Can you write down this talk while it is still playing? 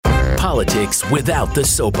Politics without the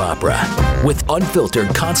soap opera, with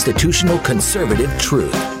unfiltered constitutional conservative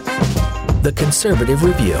truth. The Conservative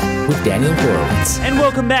Review with Daniel Horowitz. And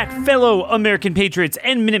welcome back, fellow American patriots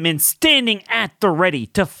and Minutemen standing at the ready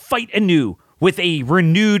to fight anew with a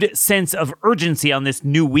renewed sense of urgency on this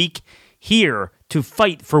new week, here to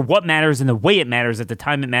fight for what matters in the way it matters at the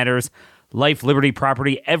time it matters. Life, liberty,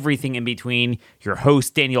 property, everything in between. Your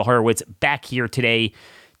host, Daniel Horowitz, back here today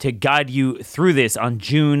to guide you through this on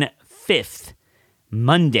June 5th,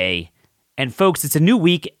 Monday. And folks, it's a new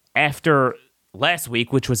week after last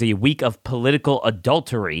week, which was a week of political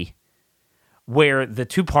adultery, where the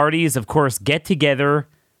two parties, of course, get together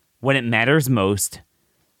when it matters most,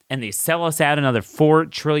 and they sell us out another $4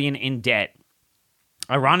 trillion in debt.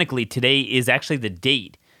 Ironically, today is actually the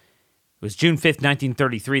date. It was June 5th,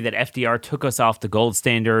 1933, that FDR took us off the gold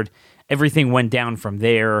standard. Everything went down from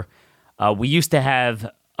there. We used to have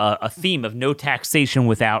a theme of no taxation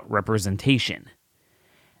without representation.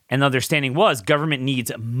 And the understanding was government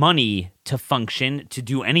needs money to function, to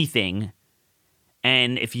do anything.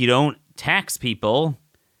 And if you don't tax people,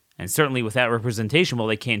 and certainly without representation, well,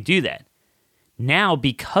 they can't do that. Now,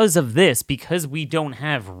 because of this, because we don't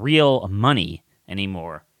have real money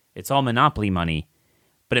anymore, it's all monopoly money.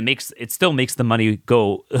 But it still makes the money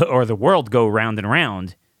go, or the world go round and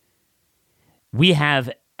round. We have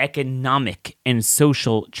economic and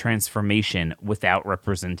social transformation without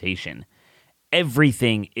representation.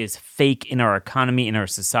 Everything is fake in our economy, in our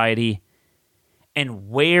society. And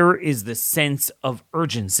where is the sense of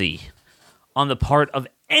urgency on the part of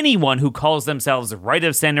anyone who calls themselves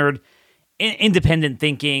right-of-centered, independent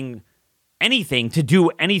thinking, anything to do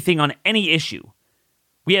anything on any issue?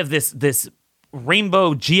 We have this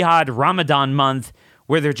Rainbow Jihad Ramadan month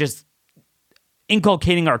where they're just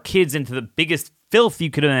inculcating our kids into the biggest filth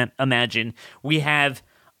you could imagine. We have,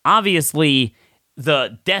 obviously,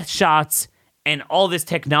 the death shots and all this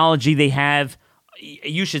technology they have.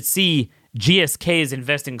 You should see GSK is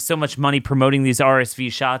investing so much money promoting these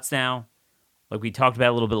RSV shots now, like we talked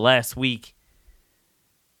about a little bit last week.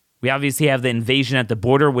 We obviously have the invasion at the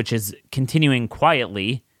border, which is continuing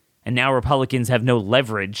quietly, and now Republicans have no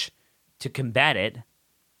leverage to combat it.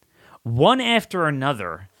 One after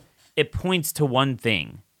another, it points to one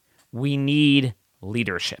thing. We need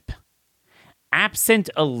leadership. Absent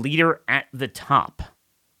a leader at the top,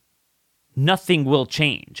 nothing will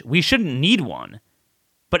change. We shouldn't need one.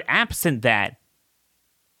 But absent that,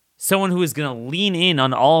 someone who is going to lean in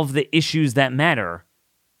on all of the issues that matter,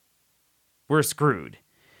 we're screwed.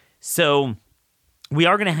 So we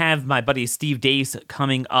are going to have my buddy Steve Deace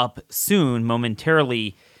coming up soon,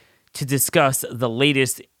 momentarily, to discuss the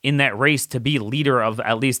latest in that race to be leader of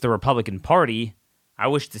at least the Republican Party. I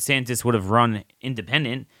wish DeSantis would have run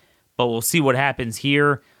independent, but we'll see what happens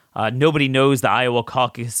here. Nobody knows the Iowa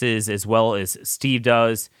caucuses as well as Steve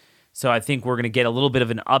does, so I think we're going to get a little bit of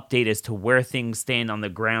an update as to where things stand on the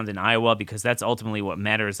ground in Iowa, because that's ultimately what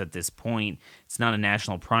matters at this point. It's not a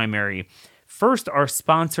national primary. First, our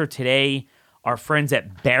sponsor today, our friends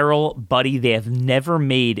at Barrel Buddy. They have never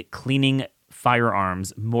made cleaning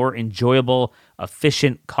firearms more enjoyable,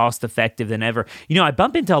 efficient, cost-effective than ever. You know, I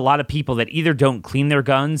bump into a lot of people that either don't clean their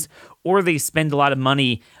guns or they spend a lot of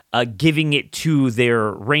money giving it to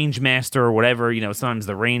their range master or whatever. You know, sometimes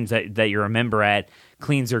the range that you're a member at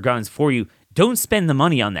cleans your guns for you. Don't spend the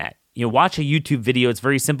money on that. You know, watch a YouTube video. It's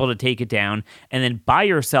very simple to take it down, and then buy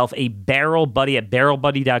yourself a Barrel Buddy at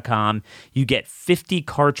barrelbuddy.com. You get 50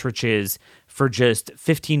 cartridges for just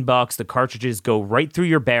 $15. The cartridges go right through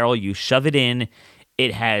your barrel. You shove it in.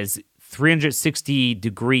 It has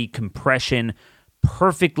 360-degree compression,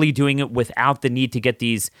 perfectly doing it without the need to get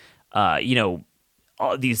these,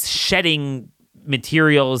 these shedding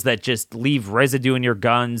materials that just leave residue in your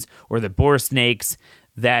guns, or the bore snakes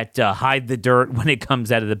that hide the dirt when it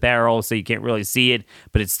comes out of the barrel, so you can't really see it,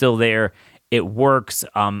 but it's still there. It works.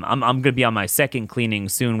 I'm going to be on my second cleaning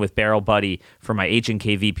soon with Barrel Buddy for my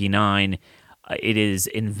H&K VP9. It is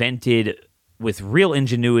invented with real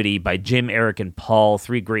ingenuity by Jim, Eric, and Paul,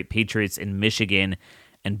 three great patriots in Michigan,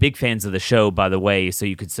 and big fans of the show, by the way. So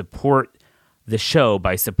you could support the show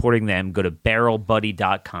by supporting them. Go to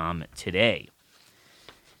barrelbuddy.com today.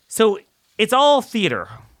 So it's all theater.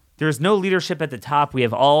 There's no leadership at the top. We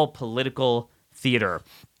have all political theater.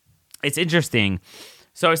 It's interesting.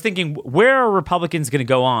 So I was thinking, where are Republicans going to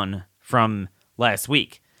go on from last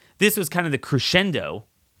week? This was kind of the crescendo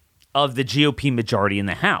of the GOP majority in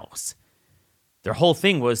the House. Their whole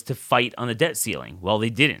thing was to fight on the debt ceiling. Well,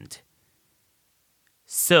 they didn't.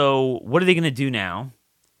 So what are they going to do now?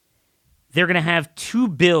 They're going to have two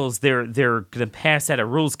bills they're going to pass at a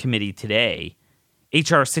Rules Committee today.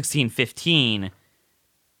 H.R. 1615,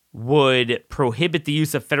 would prohibit the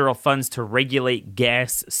use of federal funds to regulate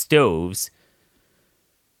gas stoves.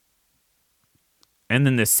 And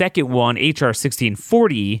then the second one, H.R.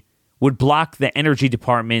 1640, would block the Energy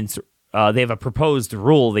Department's, they have a proposed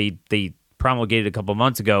rule they promulgated a couple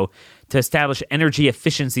months ago to establish energy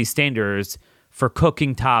efficiency standards for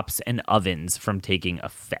cooking tops and ovens from taking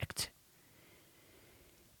effect.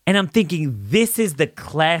 And I'm thinking this is the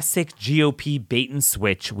classic GOP bait and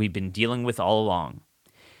switch we've been dealing with all along.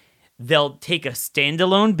 They'll take a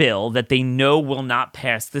standalone bill that they know will not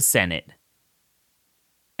pass the Senate,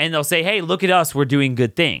 and they'll say, hey, look at us, we're doing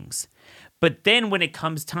good things. But then when it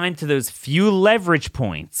comes time to those few leverage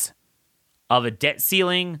points of a debt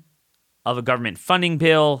ceiling, of a government funding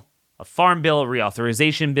bill, a farm bill, a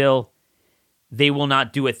reauthorization bill, they will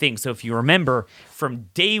not do a thing. So if you remember, from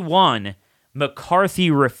day one, McCarthy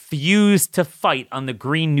refused to fight on the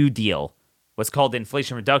Green New Deal, what's called the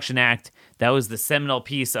Inflation Reduction Act. That was the seminal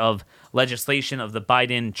piece of legislation of the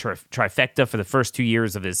Biden trifecta for the first 2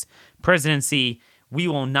 years of his presidency. We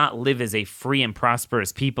will not live as a free and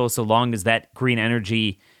prosperous people so long as that green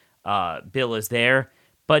energy bill is there.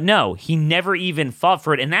 But no, he never even fought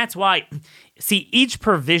for it. And that's why, see, each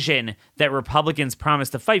provision that Republicans promise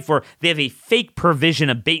to fight for, they have a fake provision,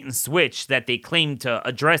 a bait and switch that they claim to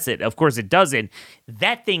address it. Of course, it doesn't.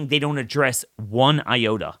 That thing they don't address one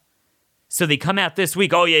iota. So they come out this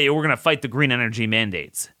week, oh, yeah, we're going to fight the green energy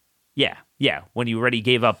mandates. Yeah, when you already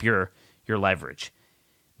gave up your leverage.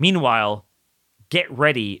 Meanwhile, get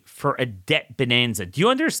ready for a debt bonanza. Do you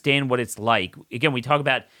understand what it's like? Again, we talk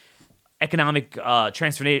about economic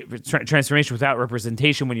transformation without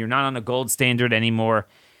representation when you're not on a gold standard anymore.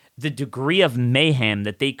 The degree of mayhem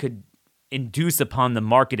that they could induce upon the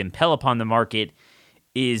market, impel upon the market,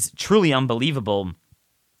 is truly unbelievable.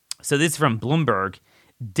 So this is from Bloomberg.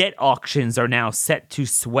 Debt auctions are now set to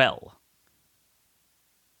swell.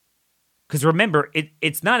 Because remember,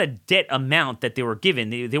 it's not a debt amount that they were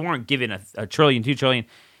given. They weren't given a trillion, 2 trillion.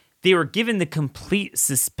 They were given the complete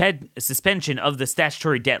suspension of the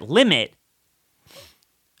statutory debt limit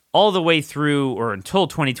all the way through or until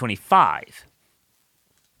 2025.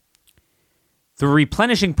 The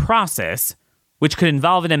replenishing process, which could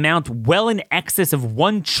involve an amount well in excess of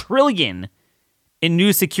 $1 trillion in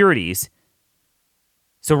new securities.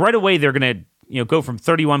 So right away they're going to go from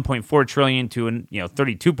 31.4 trillion to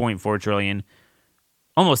 32.4 trillion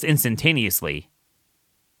almost instantaneously.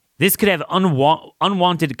 This could have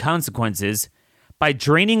unwanted consequences by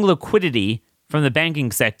draining liquidity from the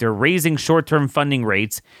banking sector, raising short-term funding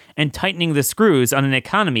rates, and tightening the screws on an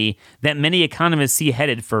economy that many economists see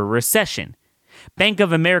headed for a recession. Bank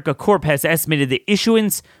of America Corp has estimated the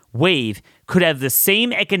issuance wave could have the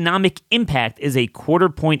same economic impact as a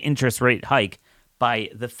quarter-point interest rate hike by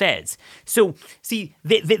the feds. So, see,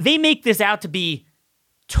 they make this out to be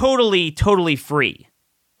totally free,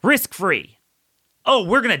 risk-free. Oh,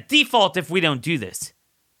 we're going to default if we don't do this.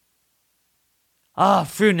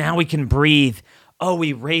 Phew, now we can breathe. Oh,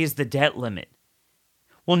 we raised the debt limit.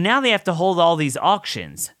 Well, now they have to hold all these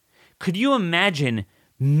auctions. Could you imagine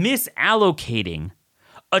misallocating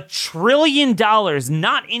 $1 trillion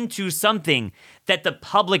not into something that the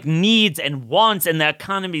public needs and wants and the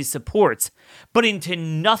economy supports, but into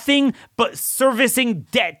nothing but servicing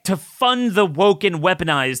debt to fund the woke and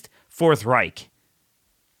weaponized Fourth Reich?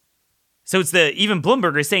 So even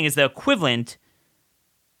Bloomberg is saying it's the equivalent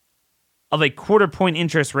of a quarter-point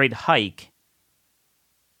interest rate hike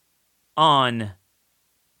on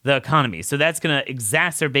the economy. So that's going to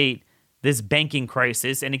exacerbate this banking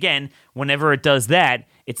crisis. And again, whenever it does that,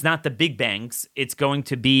 it's not the big banks. It's going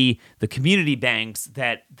to be the community banks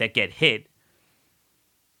that get hit.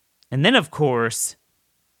 And then, of course,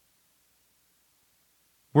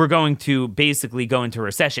 we're going to basically go into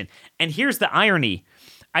recession. And here's the irony.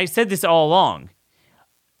 I said this all along.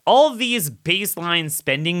 All of these baseline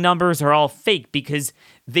spending numbers are all fake because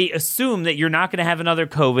they assume that you're not going to have another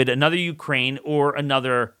COVID, another Ukraine, or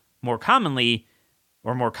another, more common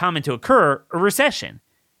to occur, a recession.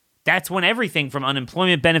 That's when everything from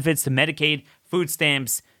unemployment benefits to Medicaid, food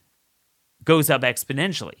stamps goes up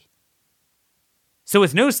exponentially. So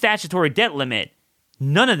with no statutory debt limit,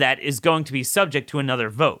 none of that is going to be subject to another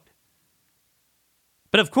vote.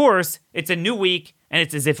 But of course, it's a new week, and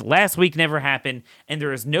it's as if last week never happened, and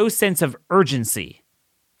there is no sense of urgency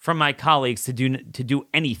from my colleagues to do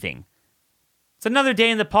anything. It's another day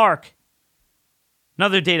in the park.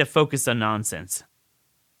 Another day to focus on nonsense.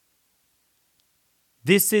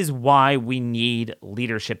 This is why we need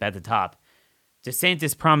leadership at the top.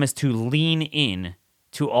 DeSantis promised to lean in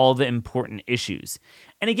to all the important issues.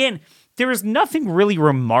 And again, there is nothing really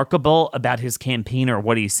remarkable about his campaign or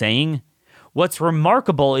what he's saying. what's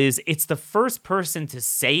remarkable is it's the first person to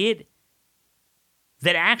say it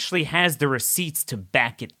that actually has the receipts to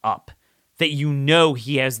back it up. That you know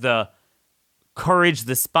he has the courage,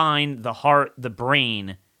 the spine, the heart, the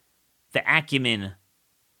brain, the acumen,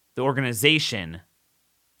 the organization,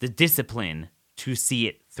 the discipline to see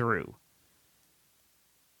it through.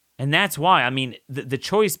 And that's why, I mean, the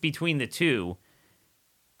choice between the two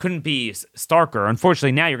couldn't be starker.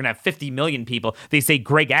 Unfortunately, now you're going to have 50 million people. They say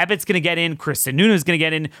Greg Abbott's going to get in, Chris Sununu's going to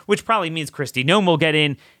get in, which probably means Kristi Noem will get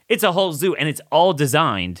in. It's a whole zoo, and it's all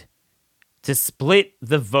designed to split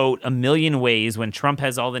the vote a million ways when Trump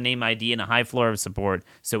has all the name ID and a high floor of support,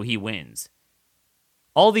 so he wins.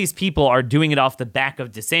 All these people are doing it off the back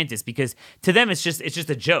of DeSantis because to them it's just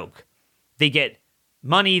a joke. They get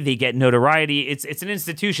money, they get notoriety. It's an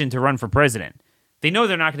institution to run for president. They know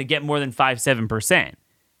they're not going to get more than 5-7%,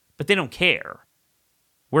 but they don't care.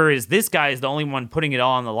 Whereas this guy is the only one putting it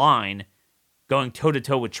all on the line, going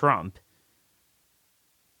toe-to-toe with Trump,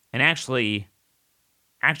 and actually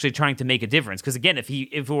trying to make a difference. Because again, if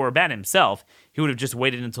it were about himself, he would have just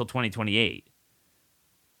waited until 2028,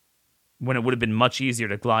 when it would have been much easier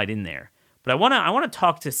to glide in there. But I want to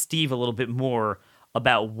talk to Steve a little bit more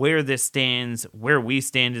about where this stands, where we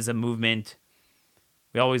stand as a movement.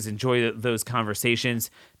 We always enjoy those conversations.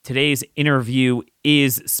 Today's interview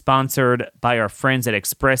is sponsored by our friends at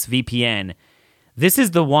ExpressVPN. This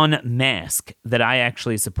is the one mask that I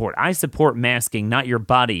actually support. I support masking, not your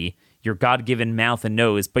body, your God-given mouth and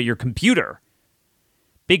nose, but your computer.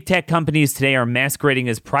 Big tech companies today are masquerading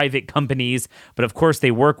as private companies, but of course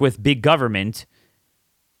they work with big government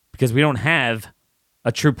because we don't have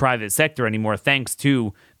a true private sector anymore, thanks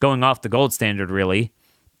to going off the gold standard, really.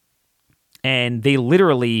 And they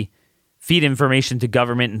literally feed information to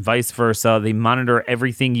government and vice versa. They monitor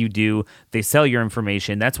everything you do. They sell your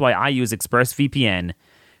information. That's why I use ExpressVPN,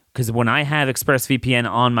 because when I have ExpressVPN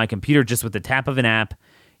on my computer, just with the tap of an app,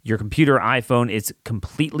 your computer, iPhone, is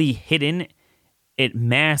completely hidden. It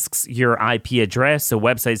masks your IP address, so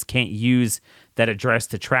websites can't use that address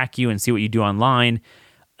to track you and see what you do online.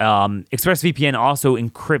 ExpressVPN also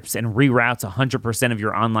encrypts and reroutes 100% of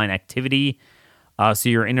your online activity, so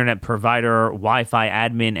your internet provider, Wi-Fi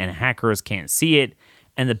admin, and hackers can't see it.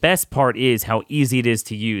 And the best part is how easy it is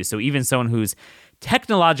to use. So even someone who's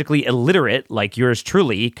technologically illiterate, like yours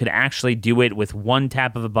truly, could actually do it with one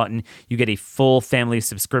tap of a button. You get a full family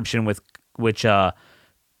subscription which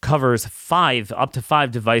covers up to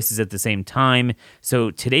 5 devices at the same time. So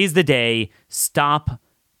today's the day. Stop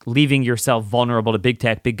leaving yourself vulnerable to big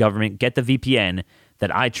tech, big government. Get the VPN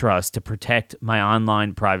that I trust to protect my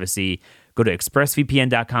online privacy. Go to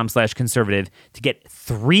expressvpn.com/conservative to get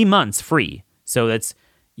 3 months free. So that's,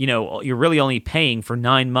 you're really only paying for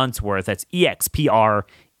 9 months worth. That's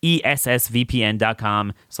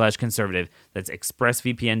expressvpn.com/conservative. That's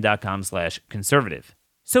expressvpn.com/conservative.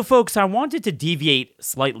 So folks, I wanted to deviate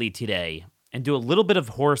slightly today and do a little bit of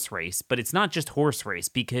horse race, but it's not just horse race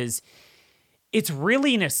because it's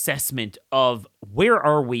really an assessment of where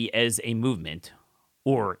are we as a movement,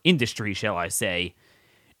 or industry, shall I say.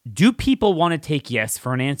 Do people want to take yes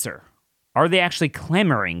for an answer? Are they actually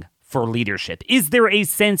clamoring for leadership? Is there a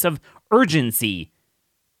sense of urgency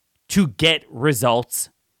to get results?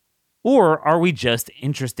 Or are we just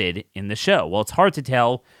interested in the show? Well, it's hard to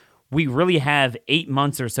tell. We really have 8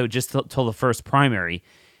 months or so just till the first primary.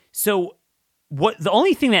 So the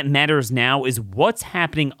only thing that matters now is what's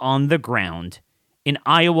happening on the ground in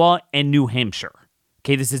Iowa and New Hampshire.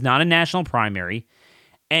 Okay, this is not a national primary.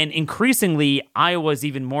 And increasingly, Iowa is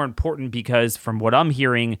even more important because from what I'm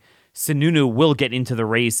hearing, Sununu will get into the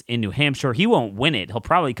race in New Hampshire. He won't win it. He'll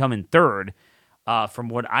probably come in third from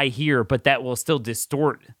what I hear, but that will still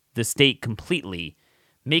distort the state completely,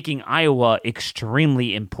 making Iowa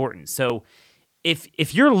extremely important. So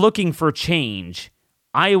if you're looking for change,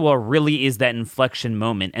 Iowa really is that inflection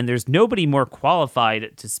moment, and there's nobody more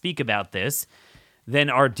qualified to speak about this than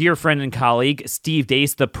our dear friend and colleague, Steve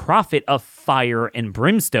Deace, the prophet of fire and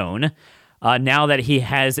brimstone, now that he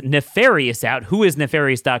has Nefarious out. Who is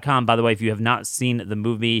Nefarious.com, by the way, if you have not seen the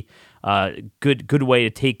movie. Good way to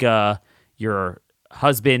take your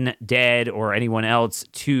husband, dad, or anyone else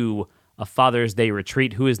to a Father's Day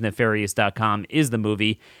retreat. Who is Nefarious.com is the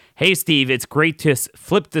movie. Hey, Steve, it's great to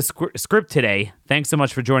flip the script today. Thanks so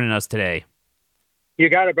much for joining us today. You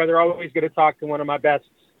got it, brother. Always good to talk to one of my best.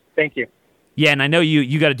 Thank you. Yeah, and I know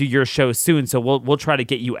you got to do your show soon, so we'll try to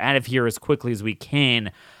get you out of here as quickly as we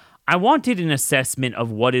can. I wanted an assessment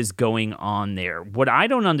of what is going on there. What I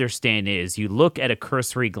don't understand is you look at a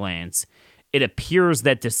cursory glance, it appears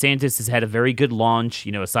that DeSantis has had a very good launch,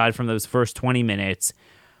 aside from those first 20 minutes.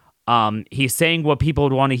 He's saying what people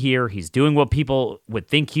would want to hear. He's doing what people would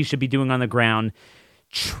think he should be doing on the ground.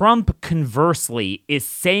 Trump, conversely, is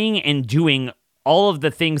saying and doing all of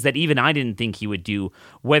the things that even I didn't think he would do,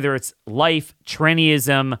 whether it's life,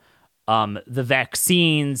 trannyism, the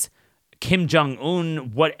vaccines, Kim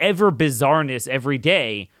Jong-un, whatever bizarreness every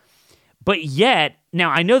day. But yet,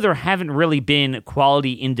 now I know there haven't really been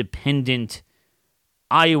quality independent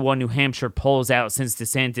Iowa, New Hampshire polls out since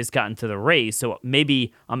DeSantis got into the race, so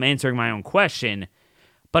maybe I'm answering my own question,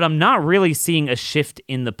 but I'm not really seeing a shift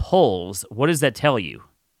in the polls. What does that tell you?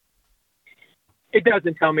 It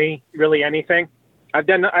doesn't tell me really anything. I've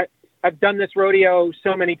done this rodeo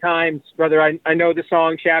so many times, brother. I know the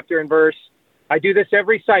song, chapter and verse. I do this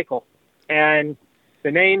every cycle, and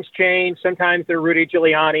the names change. Sometimes they're Rudy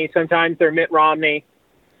Giuliani. Sometimes they're Mitt Romney.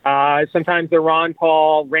 Sometimes they're Ron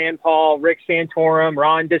Paul, Rand Paul, Rick Santorum,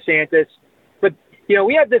 Ron DeSantis. But,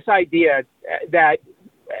 we have this idea that,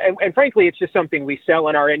 and frankly, it's just something we sell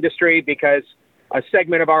in our industry because a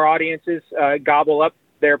segment of our audiences gobble up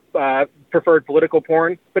their preferred political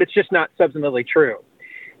porn, but it's just not substantively true.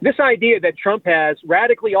 This idea that Trump has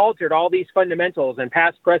radically altered all these fundamentals and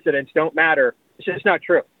past precedents don't matter, it's just not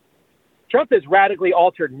true. Trump has radically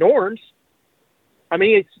altered norms. I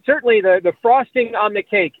mean, it's certainly the frosting on the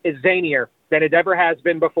cake is zanier than it ever has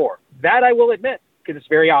been before. That I will admit, because it's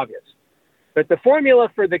very obvious. But the formula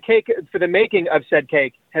for the cake, for the making of said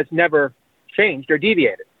cake, has never changed or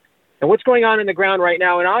deviated. And what's going on in the ground right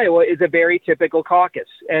now in Iowa is a very typical caucus.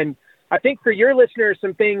 And I think for your listeners,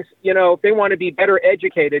 some things, if they want to be better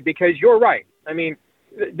educated, because you're right. I mean,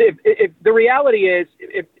 if the reality is,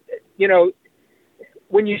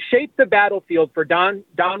 when you shape the battlefield for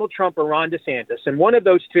Donald Trump or Ron DeSantis, and one of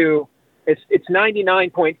those two, it's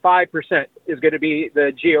 99.5% is going to be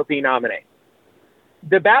the GOP nominee.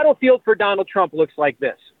 The battlefield for Donald Trump looks like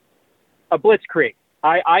this: a blitzkrieg.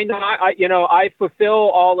 I know, I fulfill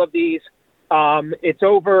all of these. It's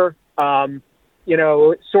over,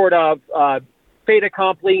 sort of fait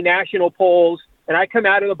accompli national polls, and I come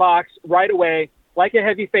out of the box right away like a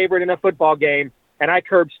heavy favorite in a football game, and I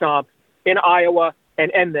curb stomp in Iowa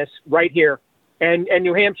and end this right here. And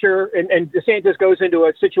New Hampshire, and DeSantis goes into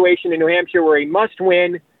a situation in New Hampshire where he must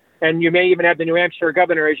win, and you may even have the New Hampshire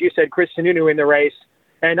governor, as you said, Chris Sununu, in the race.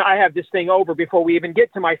 And I have this thing over before we even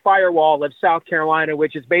get to my firewall of South Carolina,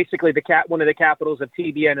 which is basically one of the capitals of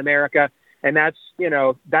TV in America, and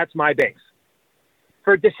that's my base.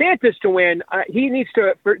 For DeSantis to win, he needs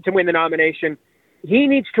to win the nomination. He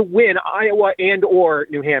needs to win Iowa and or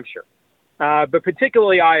New Hampshire, but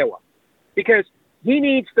particularly Iowa, because he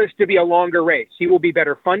needs this to be a longer race. He will be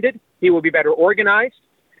better funded. He will be better organized.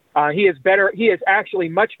 He is actually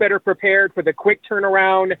much better prepared for the quick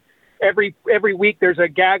turnaround. Every week there's a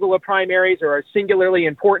gaggle of primaries or a singularly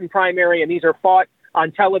important primary, and these are fought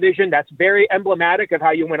on television. That's very emblematic of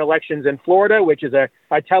how you win elections in Florida, which is a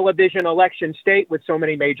television election state with so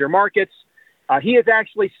many major markets. He is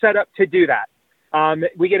actually set up to do that.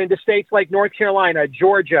 We get into states like North Carolina,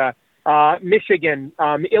 Georgia, Michigan,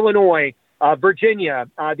 Illinois, Virginia.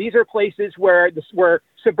 These are places where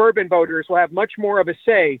suburban voters will have much more of a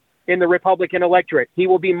say in the Republican electorate. He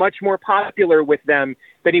will be much more popular with them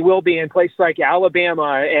than he will be in places like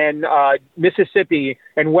Alabama and Mississippi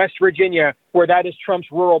and West Virginia, where that is Trump's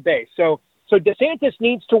rural base. So DeSantis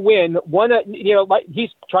needs to win one. He's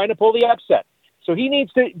trying to pull the upset. So he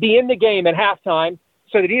needs to be in the game at halftime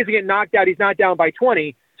so that he doesn't get knocked out. He's not down by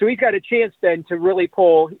 20. So he's got a chance then to really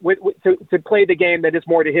pull to play the game that is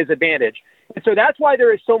more to his advantage. And so that's why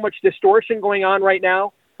there is so much distortion going on right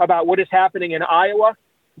now about what is happening in Iowa,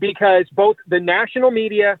 because both the national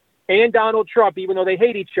media and Donald Trump, even though they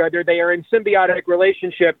hate each other, they are in symbiotic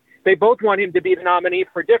relationship. They both want him to be the nominee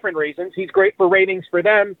for different reasons. He's great for ratings for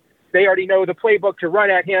them. They already know the playbook to run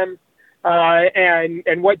at him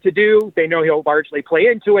and what to do. They know he'll largely play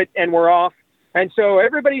into it, and we're off. And so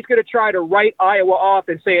everybody's going to try to write Iowa off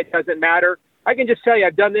and say it doesn't matter. I can just tell you,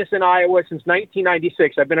 I've done this in Iowa since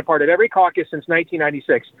 1996. I've been a part of every caucus since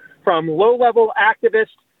 1996, from low-level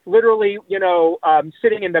activists, literally,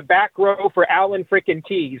 sitting in the back row for Alan frickin'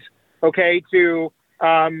 Keyes, okay, to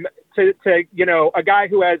a guy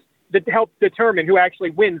who has helped determine who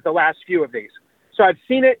actually wins the last few of these. So I've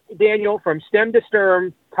seen it, Daniel, from stem to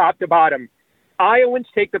stern, top to bottom. Iowans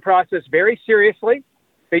take the process very seriously.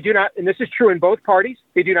 They do not, and this is true in both parties,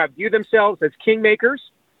 they do not view themselves as kingmakers.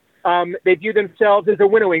 They view themselves as a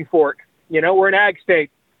winnowing fork. We're an ag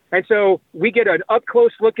state. And so we get an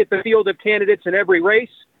up-close look at the field of candidates in every race.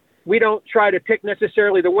 We don't try to pick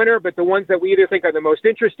necessarily the winner, but the ones that we either think are the most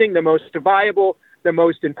interesting, the most viable, the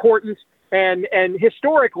most important. And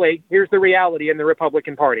historically, here's the reality in the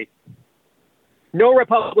Republican Party. No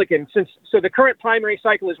Republican. So the current primary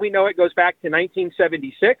cycle, as we know it, goes back to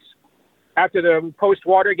 1976. After the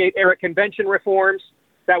post-Watergate era convention reforms,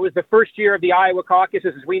 that was the first year of the Iowa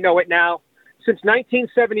caucuses as we know it now. Since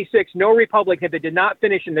 1976, no Republican that did not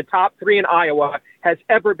finish in the top 3 in Iowa has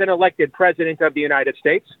ever been elected president of the United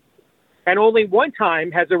States. And only one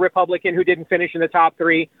time has a Republican who didn't finish in the top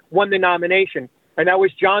 3 won the nomination. And that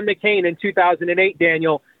was John McCain in 2008,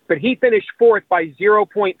 Daniel. But he finished 4th by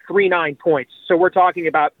 0.39 points. So we're talking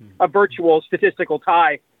about a virtual statistical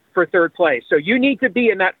tie for 3rd place. So you need to be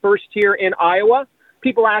in that first tier in Iowa.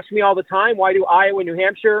 People ask me all the time, why do Iowa and New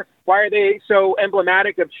Hampshire, why are they so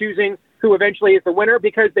emblematic of choosing who eventually is the winner?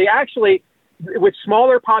 Because they actually, with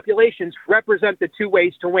smaller populations, represent the 2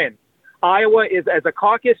 ways to win. Iowa is, as a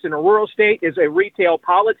caucus in a rural state, is a retail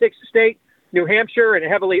politics state. New Hampshire, in a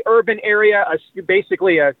heavily urban area,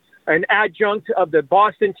 basically an adjunct of the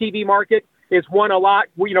Boston TV market, is won a lot.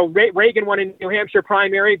 You know, Reagan won in New Hampshire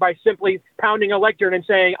primary by simply pounding a lectern and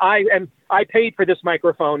saying, I paid for this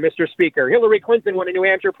microphone, Mr. Speaker. Hillary Clinton won a New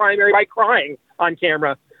Hampshire primary by crying on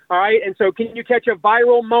camera. All right. And so can you catch a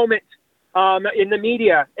viral moment in the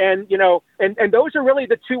media? And, you know, and those are really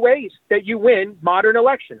the 2 ways that you win modern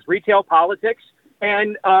elections, retail politics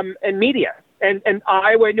and media. And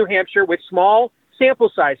Iowa and New Hampshire, with small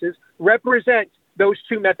sample sizes, represent those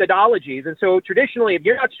 2 methodologies. And so traditionally, if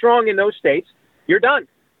you're not strong in those states, you're done.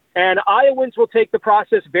 And Iowans will take the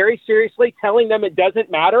process very seriously. Telling them it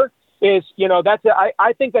doesn't matter is, you know,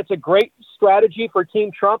 I think that's a great strategy for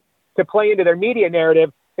Team Trump to play into their media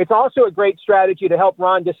narrative. It's also a great strategy to help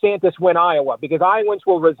Ron DeSantis win Iowa, because Iowans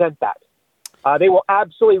will resent that. They will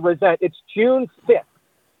absolutely resent. It's June 5th.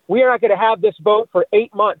 We are not going to have this vote for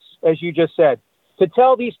 8 months, as you just said. To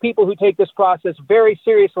tell these people who take this process very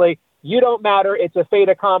seriously, you don't matter, it's a fait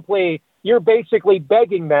accompli, you're basically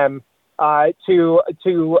begging them to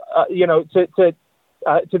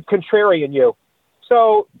contrarian you.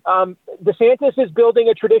 So DeSantis is building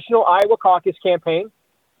a traditional Iowa caucus campaign.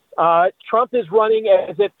 Trump is running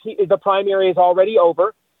as if the primary is already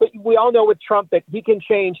over. But we all know with Trump that he can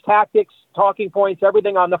change tactics, talking points,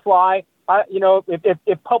 everything on the fly.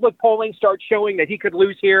 If public polling starts showing that he could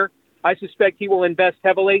lose here, I suspect he will invest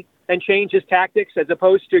heavily and change his tactics, as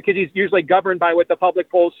opposed to, because he's usually governed by what the public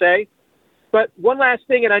polls say. But one last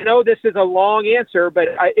thing, and I know this is a long answer, but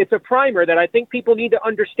it's a primer that I think people need to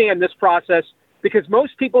understand this process, because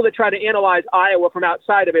most people that try to analyze Iowa from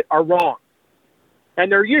outside of it are wrong. And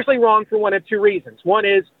they're usually wrong for one of 2 reasons. One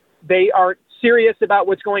is they aren't serious about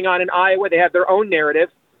what's going on in Iowa. They have their own narrative,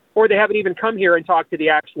 or they haven't even come here and talked to the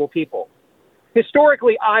actual people.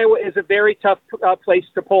 Historically, Iowa is a very tough place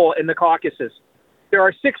to poll in the caucuses.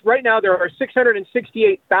 Right now, there are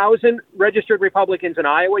 668,000 registered Republicans in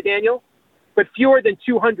Iowa, Daniel, but fewer than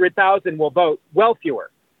 200,000 will vote, well fewer.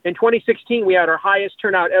 In 2016, we had our highest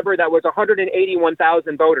turnout ever. That was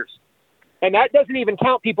 181,000 voters. And that doesn't even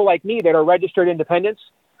count people like me that are registered independents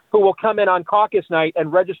who will come in on caucus night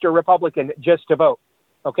and register Republican just to vote.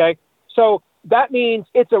 Okay? So that means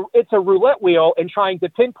it's a roulette wheel in trying to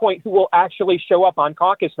pinpoint who will actually show up on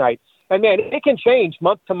caucus night. And man, it can change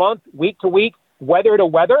month to month, week to week, weather to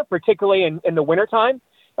weather, particularly in the wintertime.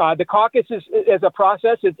 The caucus is a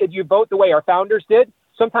process. If you vote the way our founders did,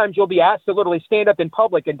 sometimes you'll be asked to literally stand up in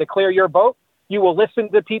public and declare your vote. You will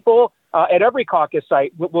listen to people at every caucus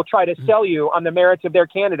site. We'll try to sell you on the merits of their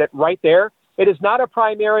candidate right there. It is not a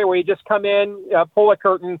primary where you just come in, pull a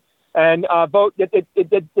curtain, and vote.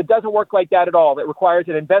 It doesn't work like that at all. It requires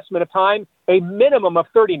an investment of time, a minimum of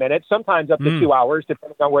 30 minutes, sometimes up to 2 hours,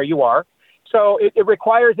 depending on where you are. So it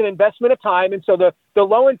requires an investment of time. And so the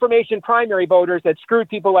low information primary voters that screwed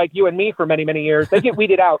people like you and me for many, many years, they get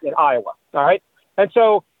weeded out in Iowa. All right. And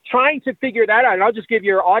so trying to figure that out, and I'll just give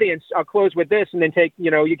your audience, I'll close with this and then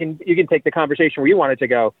you can take the conversation where you want it to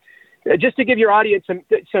go. Just to give your audience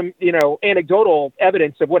some anecdotal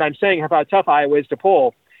evidence of what I'm saying, how tough Iowa is to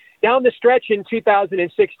poll. Down the stretch in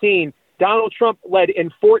 2016, Donald Trump led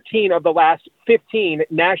in 14 of the last 15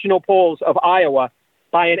 national polls of Iowa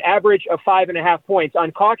by an average of 5.5 points.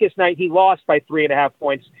 On caucus night, he lost by 3.5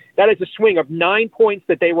 points. That is a swing of 9 points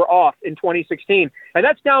that they were off in 2016. And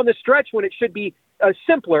that's down the stretch when it should be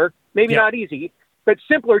simpler, maybe not easy, but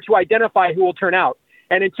simpler to identify who will turn out.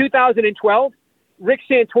 And in 2012, Rick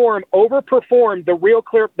Santorum overperformed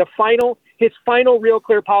his final Real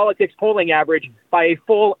Clear Politics polling average by a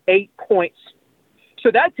full 8 points.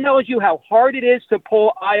 So that tells you how hard it is to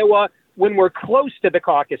poll Iowa when we're close to the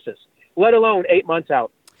caucuses, let alone 8 months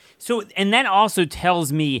out. So, and that also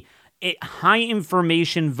tells me high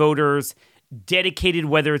information voters dedicated,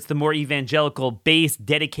 whether it's the more evangelical base,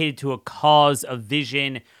 dedicated to a cause, a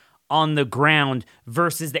vision, on the ground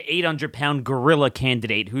versus the 800-pound gorilla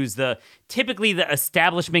candidate, who's typically the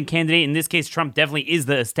establishment candidate. In this case, Trump definitely is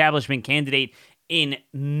the establishment candidate in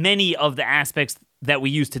many of the aspects that we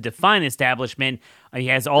use to define establishment. He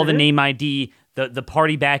has all the name ID, the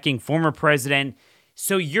party backing, former president.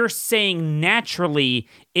 So you're saying naturally,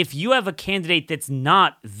 if you have a candidate that's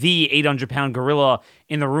not the 800-pound gorilla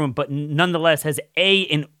in the room, but nonetheless has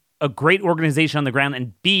a great organization on the ground,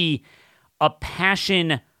 and B, a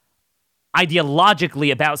passion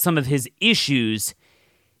ideologically about some of his issues,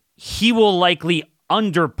 he will likely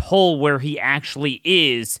underpoll where he actually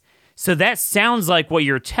is. So that sounds like what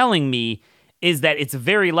you're telling me is that it's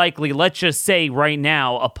very likely, let's just say right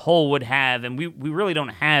now, a poll would have, and we really don't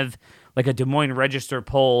have like a Des Moines Register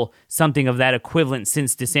poll, something of that equivalent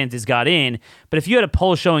since DeSantis got in. But if you had a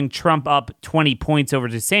poll showing Trump up 20 points over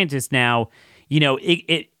DeSantis now,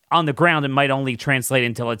 it on the ground, it might only translate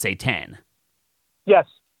into, let's say, 10. Yes,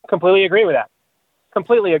 completely agree with that.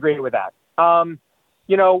 Completely agree with that. When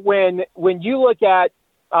you look at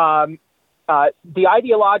the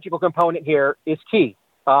ideological component here is key,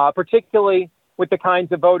 particularly with the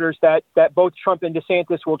kinds of voters that both Trump and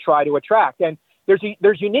DeSantis will try to attract. And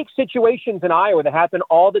there's unique situations in Iowa that happen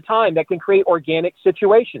all the time that can create organic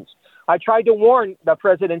situations. I tried to warn the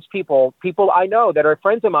president's people I know that are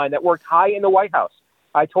friends of mine that worked high in the White House.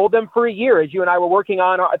 I told them for a year, as you and I were working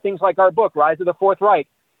on things like our book, Rise of the Fourth Reich,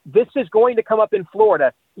 this is going to come up in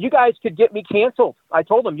Florida. You guys could get me canceled. I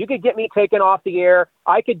told them, you could get me taken off the air.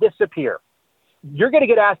 I could disappear. You're going to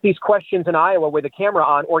get asked these questions in Iowa with a camera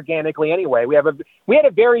on organically anyway. We had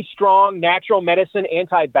a very strong natural medicine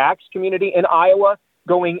anti-vax community in Iowa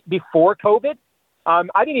going before COVID.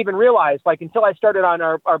 I didn't even realize, until I started on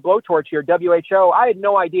our blowtorch here, WHO, I had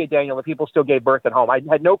no idea, Daniel, that people still gave birth at home. I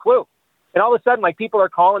had no clue. And all of a sudden, people are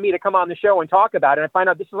calling me to come on the show and talk about it. And I find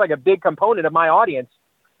out this is a big component of my audience.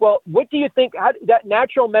 Well, what do you think that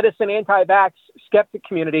natural medicine anti-vax skeptic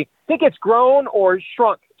community think it's grown or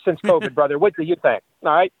shrunk since COVID, brother? What do you think?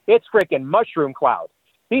 All right. It's freaking mushroom cloud.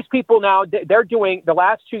 These people now, they're doing the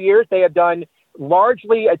last 2 years, they have done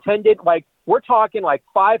largely attended, we're talking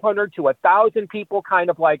 500 to 1,000 people, kind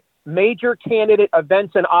of major candidate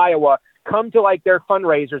events in Iowa come to their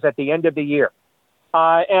fundraisers at the end of the year.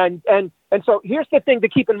 And so here's the thing to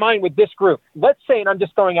keep in mind with this group. Let's say, and I'm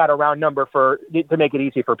just throwing out a round number to make it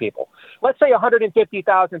easy for people. Let's say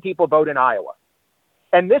 150,000 people vote in Iowa.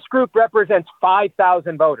 And this group represents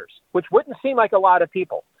 5,000 voters, which wouldn't seem like a lot of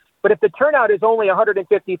people. But if the turnout is only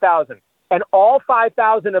 150,000 and all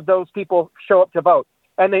 5,000 of those people show up to vote,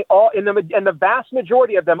 and they all, and the vast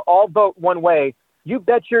majority of them all vote one way, you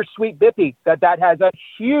bet your sweet bippy that has a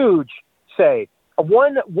huge say.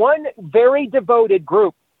 One very devoted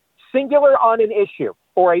group, singular on an issue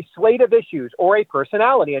or a slate of issues or a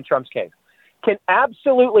personality in Trump's case, can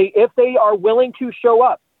absolutely, if they are willing to show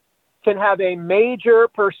up, can have a major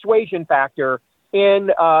persuasion factor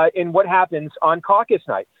in what happens on caucus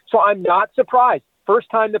night. So I'm not surprised. First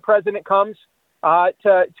time the president comes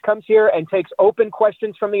here and takes open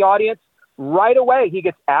questions from the audience, right away he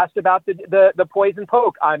gets asked about the poison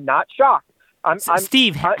poke. I'm not shocked.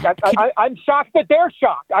 Steve, I'm shocked that they're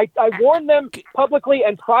shocked. I warned them publicly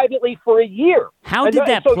and privately for a year. How did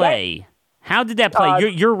that play? How did that play?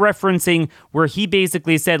 You're referencing where he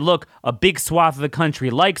basically said, look, a big swath of the country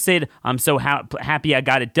likes it. I'm so happy I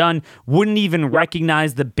got it done. Wouldn't even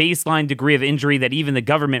recognize the baseline degree of injury that even the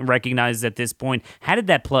government recognizes at this point. How did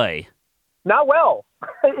that play? Not well.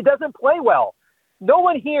 It doesn't play well. No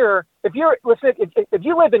one here, if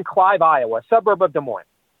you live in Clive, Iowa, a suburb of Des Moines,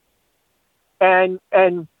 and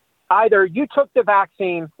either you took the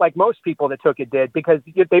vaccine like most people that took it did because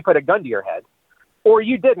they put a gun to your head, or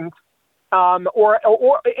you didn't,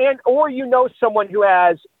 or you know someone who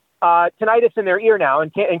has tinnitus in their ear now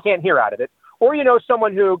and can't hear out of it, or you know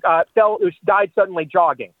someone who died suddenly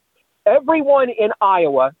jogging. Everyone in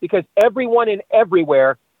Iowa, because everyone in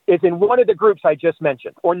everywhere is in one of the groups I just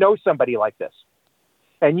mentioned, or knows somebody like this,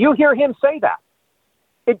 and you hear him say that.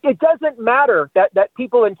 It doesn't matter that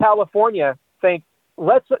people in California think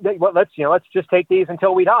let's just take these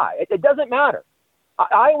until we die. It doesn't matter.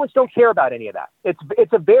 Iowans don't care about any of that.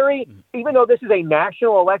 It's a very, even though this is a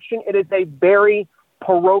national election, it is a very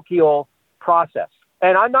parochial process.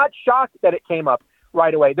 And I'm not shocked that it came up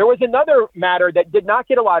right away. There was another matter that did not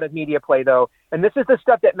get a lot of media play, though, and this is the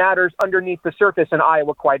stuff that matters underneath the surface in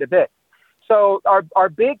Iowa quite a bit. So our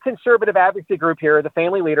big conservative advocacy group here, the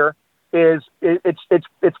family leader, its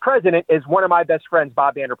president is one of my best friends,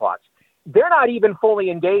 Bob Vanderplots. They're not even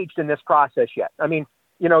fully engaged in this process yet. I mean,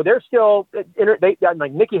 they're still,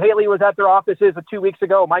 Nikki Haley was at their offices 2 weeks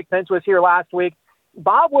ago. Mike Pence was here last week.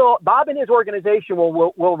 Bob and his organization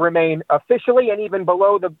will remain officially and even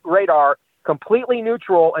below the radar completely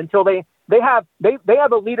neutral until they have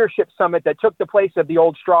a leadership summit that took the place of the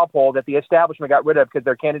old straw poll that the establishment got rid of because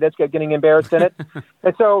their candidates kept getting embarrassed in it.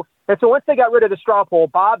 and so once they got rid of the straw poll,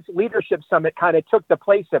 Bob's leadership summit kind of took the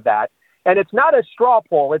place of that. And it's not a straw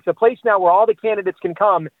poll. It's a place now where all the candidates can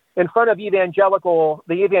come in front of the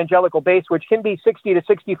evangelical base, which can be 60 to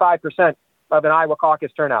 65% of an Iowa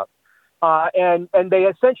caucus turnout. And they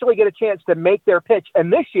essentially get a chance to make their pitch.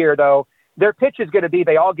 And this year, though, their pitch is going to be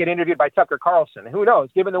they all get interviewed by Tucker Carlson. Who knows?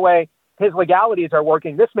 Given the way his legalities are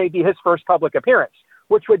working, this may be his first public appearance,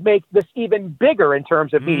 which would make this even bigger in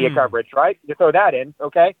terms of media coverage, right? You throw that in,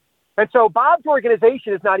 okay? And so Bob's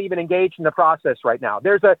organization is not even engaged in the process right now.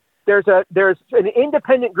 There's an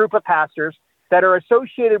independent group of pastors that are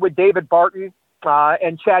associated with David Barton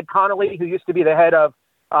and Chad Connolly, who used to be the head of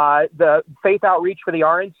the faith outreach for the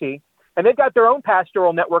RNC. And they've got their own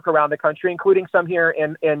pastoral network around the country, including some here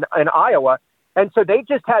in Iowa. And so they've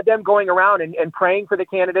just had them going around and praying for the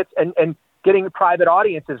candidates and getting private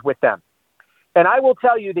audiences with them. And I will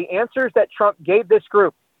tell you, the answers that Trump gave this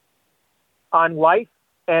group on life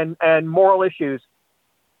and moral issues,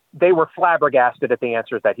 they were flabbergasted at the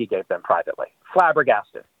answers that he gave them privately.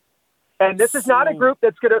 Flabbergasted. And this is not a group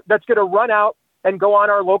that's gonna run out and go on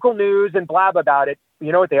our local news and blab about it.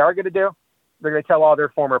 You know what they are going to do? They're going to tell all their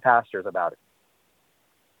former pastors about it.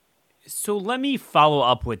 So let me follow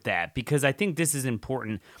up with that, because I think this is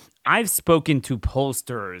important. I've spoken to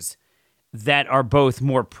pollsters that are both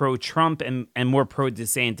more pro-Trump and more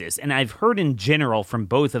pro-DeSantis, and I've heard in general from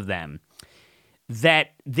both of them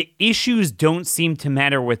that the issues don't seem to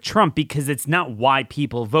matter with Trump because it's not why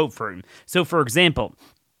people vote for him. So, for example,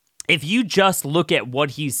 if you just look at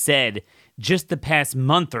what he said just the past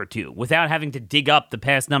month or two, without having to dig up the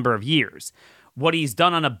past number of years, what he's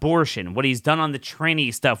done on abortion, what he's done on the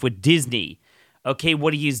tranny stuff with Disney, okay,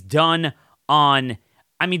 what he's done on,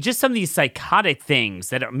 I mean, just some of these psychotic things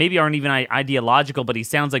that maybe aren't even ideological, but he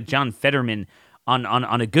sounds like John Fetterman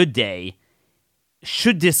on a good day,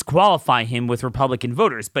 should disqualify him with Republican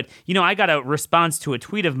voters. But, you know, I got a response to a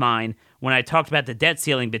tweet of mine when I talked about the debt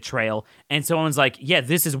ceiling betrayal, and someone's like, yeah,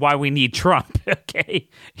 this is why we need Trump, okay?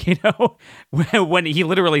 You know, when he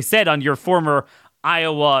literally said on your former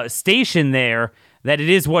Iowa station there that it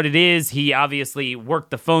is what it is. He obviously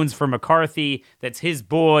worked the phones for McCarthy. That's his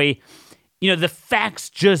boy. You know, the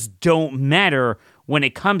facts just don't matter when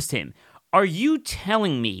it comes to him. Are you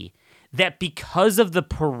telling me that because of the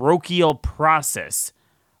parochial process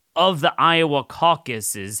of the Iowa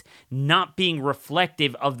caucuses not being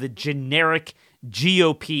reflective of the generic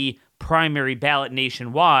GOP primary ballot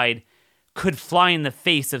nationwide could fly in the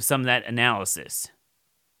face of some of that analysis?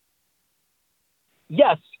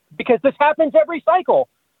 Yes, because this happens every cycle,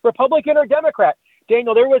 Republican or Democrat.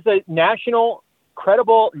 Daniel, there was a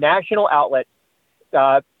credible national outlet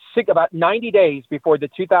about 90 days before the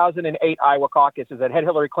 2008 Iowa caucuses that had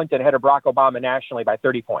Hillary Clinton ahead of Barack Obama nationally by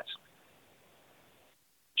 30 points.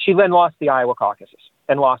 She then lost the Iowa caucuses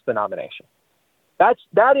and lost the nomination. That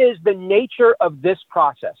is the nature of this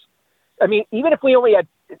process. I mean, even if we only had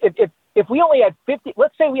if we only had 50,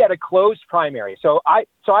 let's say we had a closed primary. So I'd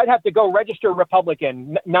have to go register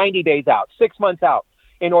Republican 90 days out, 6 months out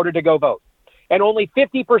in order to go vote. And only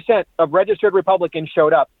 50% of registered Republicans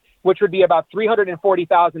showed up, which would be about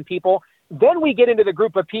 340,000 people. Then we get into the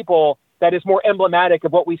group of people that is more emblematic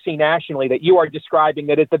of what we see nationally that you are describing,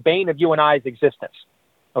 that is the bane of you and I's existence.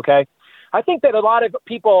 Okay? I think that a lot of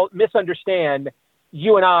people misunderstand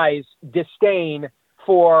you and I's disdain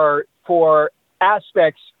for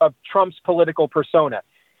aspects of Trump's political persona.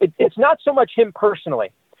 It's not so much him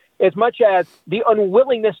personally, as much as the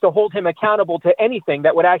unwillingness to hold him accountable to anything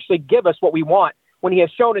that would actually give us what we want, when he has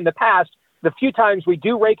shown in the past, the few times we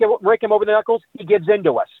do rake him over the knuckles, he gives in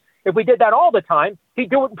to us. If we did that all the time, he'd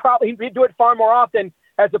do it far more often,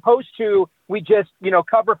 as opposed to we just,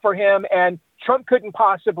 cover for him and Trump couldn't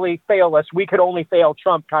possibly fail us. We could only fail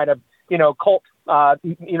Trump kind of, cult,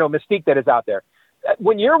 mystique that is out there.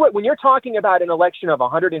 When you're talking about an election of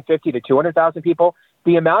 150 to 200,000 people,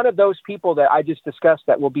 the amount of those people that I just discussed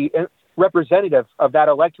that will be representative of that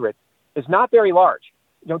electorate is not very large.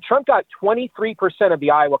 Trump got 23% of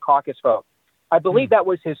the Iowa caucus vote. I believe that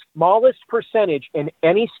was his smallest percentage in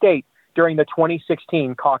any state during the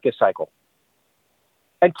 2016 caucus cycle.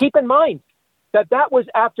 And keep in mind that was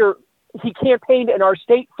after he campaigned in our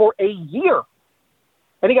state for a year,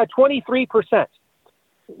 and he got 23%.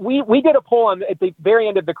 We did a poll at the very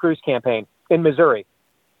end of the Cruz campaign in Missouri,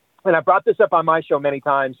 and I brought this up on my show many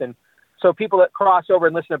times, and so people that cross over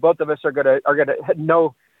and listen to both of us are gonna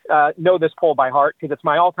know this poll by heart, because it's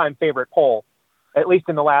my all-time favorite poll. at least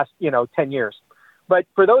in the last, 10 years. But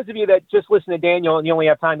for those of you that just listen to Daniel and you only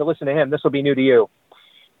have time to listen to him, this will be new to you.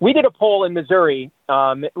 We did a poll in Missouri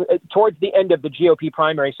towards the end of the GOP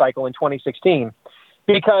primary cycle in 2016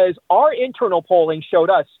 because our internal polling showed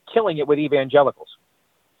us killing it with evangelicals.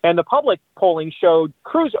 And the public polling showed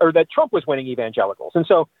that Trump was winning evangelicals. And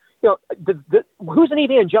so, who's an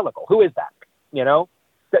evangelical? Who is that?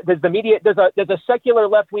 Does the media, does a secular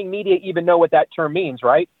left-wing media even know what that term means,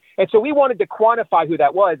 right? And so we wanted to quantify who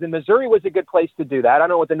that was. And Missouri was a good place to do that. I don't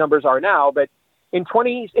know what the numbers are now, but in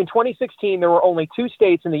 2016, there were only 2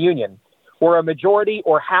 states in the union where a majority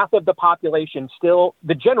or half of the population,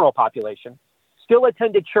 the general population, still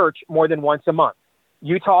attended church more than once a month.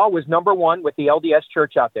 Utah was number 1 with the LDS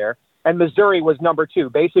church out there, and Missouri was number 2.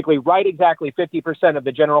 Basically, exactly 50% of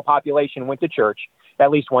the general population went to church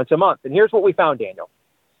at least once a month. And here's what we found, Daniel.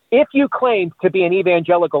 If you claimed to be an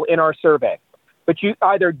evangelical in our survey, but you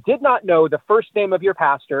either did not know the first name of your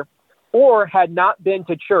pastor or had not been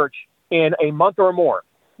to church in a month or more,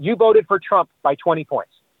 you voted for Trump by 20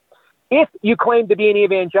 points. If you claimed to be an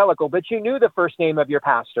evangelical, but you knew the first name of your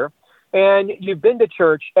pastor and you've been to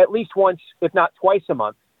church at least once, if not twice a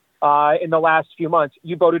month, in the last few months,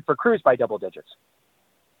 you voted for Cruz by double digits.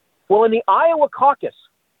 Well, in the Iowa caucus,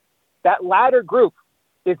 that latter group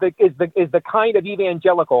is the kind of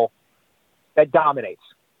evangelical that dominates.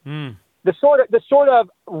 The sort of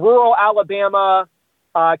rural Alabama,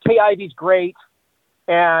 KIV's great,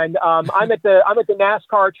 and I'm at the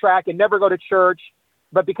NASCAR track and never go to church,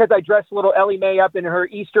 but because I dress little Ellie Mae up in her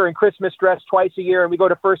Easter and Christmas dress twice a year, and we go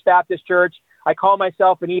to First Baptist Church, I call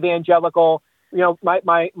myself an evangelical.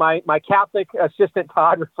 My Catholic assistant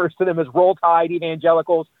Todd refers to them as Roll Tide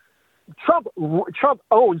evangelicals. Trump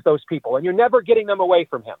owns those people, and you're never getting them away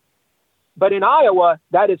from him. But in Iowa,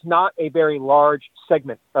 that is not a very large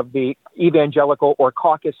segment of the evangelical or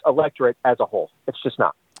caucus electorate as a whole. It's just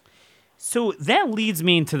not. So that leads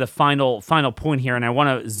me into the final point here, and I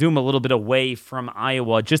want to zoom a little bit away from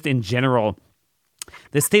Iowa, just in general,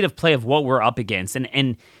 the state of play of what we're up against.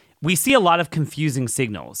 And we see a lot of confusing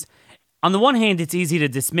signals. On the one hand, it's easy to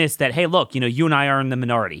dismiss that, hey, look, you and I are in the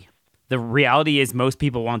minority. The reality is most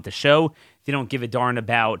people want the show. They don't give a darn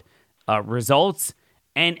about results.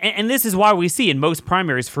 And this is why we see in most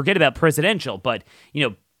primaries, forget about presidential, but,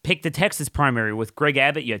 pick the Texas primary with Greg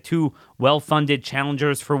Abbott. You had 2 well-funded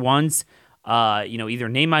challengers for once, either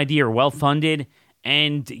name ID or well-funded,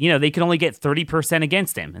 and, they could only get 30%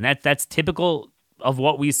 against him. And that's typical of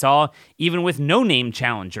what we saw, even with no-name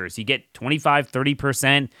challengers. You get 25,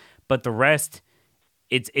 30%, but the rest,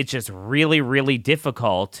 it's just really, really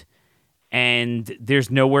difficult, and there's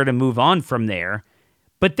nowhere to move on from there.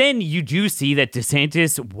 But then you do see that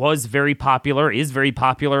DeSantis is very popular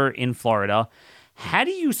in Florida. How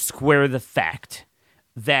do you square the fact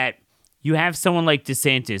that you have someone like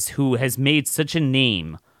DeSantis who has made such a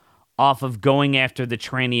name off of going after the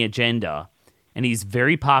tranny agenda, and he's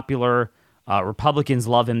very popular, Republicans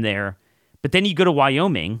love him there, but then you go to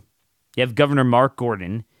Wyoming, you have Governor Mark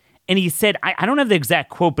Gordon, and he said, I don't have the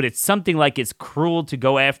exact quote, but it's something like it's cruel to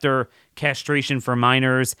go after castration for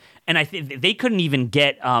minors. And I think they couldn't even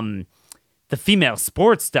get the female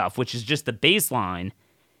sports stuff, which is just the baseline.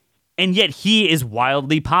 And yet he is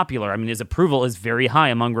wildly popular. I mean, his approval is very high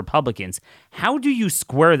among Republicans. How do you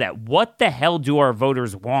square that? What the hell do our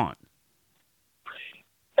voters want?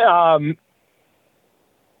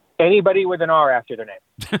 Anybody with an R after their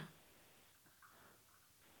name.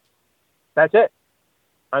 That's it.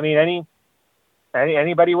 I mean,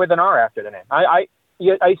 anybody with an R after the name. I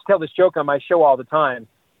used to tell this joke on my show all the time.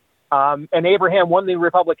 And Abraham won the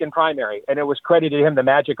Republican primary, and it was credited to him the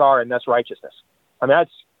magic R, and that's righteousness. I mean,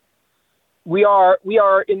 we are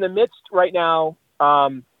in the midst right now.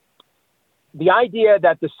 The idea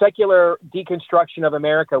that the secular deconstruction of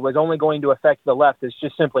America was only going to affect the left is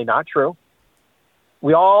just simply not true.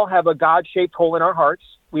 We all have a God-shaped hole in our hearts.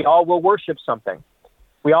 We all will worship something.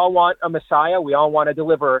 We all want a Messiah. We all want a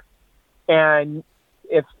deliverer. And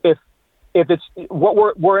if it's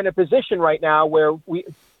what we're in a position right now where we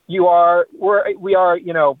are,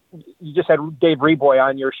 you just had Dave Reboy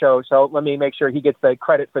on your show, so let me make sure he gets the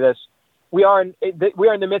credit for this. We are in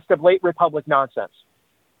the midst of late Republic nonsense.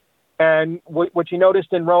 And what you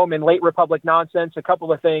noticed in Rome in late Republic nonsense, a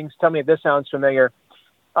couple of things. Tell me if this sounds familiar.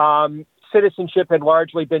 Citizenship had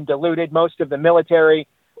largely been diluted. Most of the military,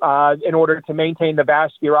 in order to maintain the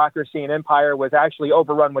vast bureaucracy and empire, was actually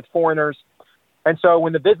overrun with foreigners. And so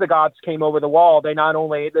when the Visigoths came over the wall,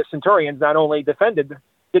 the centurions not only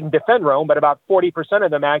didn't defend Rome, but about 40% of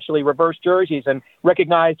them actually reversed jerseys and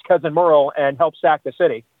recognized Cousin Merle and helped sack the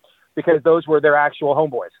city because those were their actual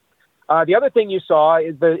homeboys. The other thing you saw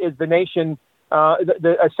is the nation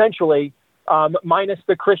essentially minus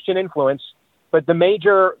the Christian influence, but the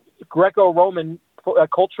major Greco-Roman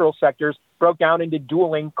cultural sectors broke down into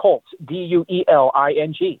dueling cults,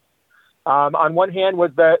 Dueling. On one hand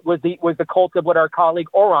was the cult of what our colleague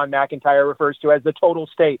Oron McIntyre refers to as the total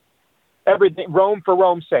state. Everything, Rome for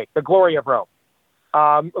Rome's sake, the glory of Rome.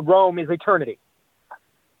 Rome is eternity.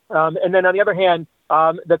 And then on the other hand,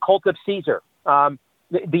 the cult of Caesar,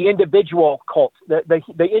 the individual cult,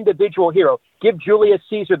 the individual hero. Give Julius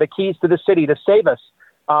Caesar the keys to the city to save us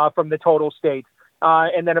from the total state.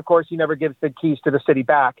 And then, of course, he never gives the keys to the city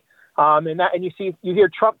back. And you hear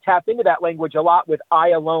Trump tap into that language a lot with "I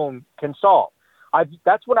alone can solve."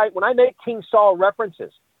 That's when I make King Saul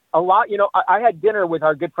references a lot. I had dinner with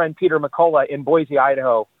our good friend Peter McCullough in Boise,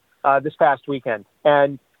 Idaho, this past weekend,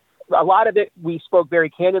 and a lot of it we spoke very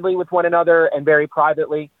candidly with one another and very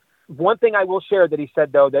privately. One thing I will share that he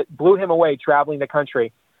said though that blew him away traveling the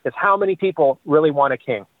country is how many people really want a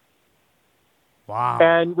king. Wow!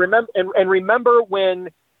 And remember when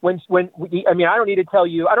I don't need to tell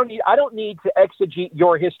you, I don't need to exegete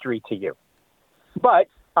your history to you. But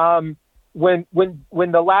when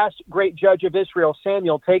the last great judge of Israel,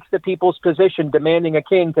 Samuel, takes the people's position demanding a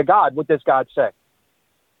king to God, what does God say?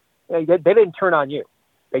 They didn't turn on you.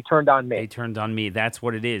 They turned on me. They turned on me. That's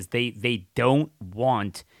what it is. They don't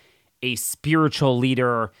want a spiritual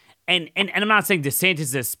leader. And I'm not saying DeSantis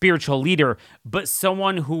is a spiritual leader, but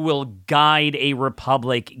someone who will guide a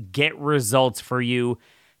republic, get results for you.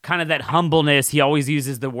 Kind of that humbleness. He always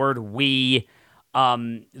uses the word we,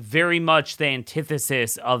 very much the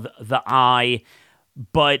antithesis of the I.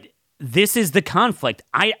 But this is the conflict.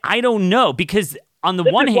 I don't know, because on the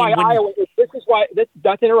one hand,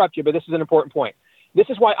 not to interrupt you, but this is an important point. This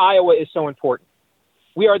is why Iowa is so important.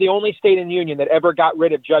 We are the only state in the union that ever got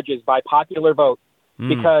rid of judges by popular vote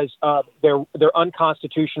because of their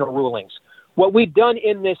unconstitutional rulings. What we've done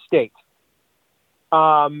in this state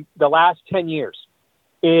the last 10 years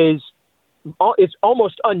is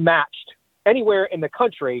almost unmatched anywhere in the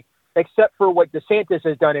country, except for what DeSantis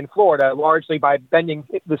has done in Florida, largely by bending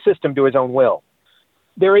the system to his own will.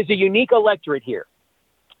 There is a unique electorate here.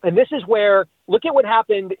 And this is where, look at what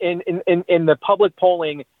happened in the public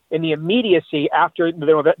polling in the immediacy after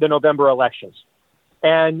the November elections.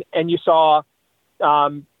 And you saw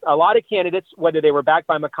a lot of candidates, whether they were backed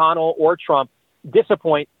by McConnell or Trump,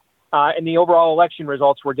 disappoint, and the overall election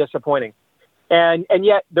results were disappointing. And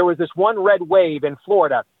yet there was this one red wave in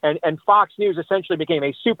Florida, and Fox News essentially became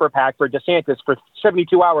a super PAC for DeSantis for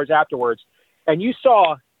 72 hours afterwards. And you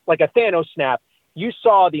saw, like a Thanos snap, you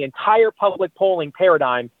saw the entire public polling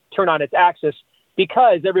paradigm turn on its axis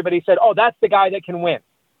because everybody said, oh, that's the guy that can win.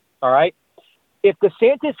 All right. If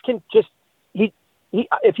DeSantis can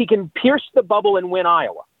if he can pierce the bubble and win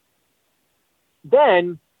Iowa,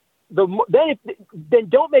 then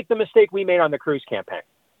don't make the mistake we made on the Cruz campaign,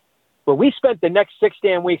 where we spent the next 6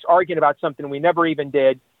 damn weeks arguing about something we never even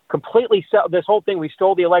did, completely this whole thing. We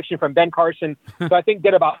stole the election from Ben Carson, who I think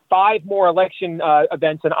did about 5 more election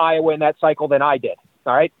events in Iowa in that cycle than I did.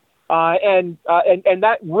 All right. And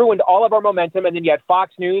that ruined all of our momentum. And then you had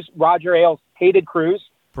Fox News, Roger Ailes hated Cruz.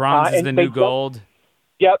 Bronze is the new gold.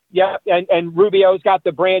 Yep. And Rubio's got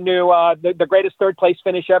the brand new, the greatest third place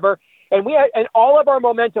finish ever. And all of our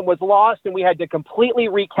momentum was lost, and we had to completely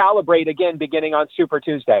recalibrate again beginning on Super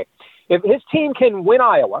Tuesday. If his team can win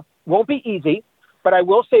Iowa, won't be easy, but I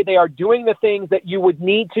will say they are doing the things that you would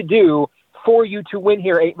need to do for you to win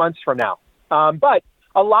here 8 months from now. But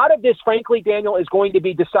a lot of this, frankly, Daniel, is going to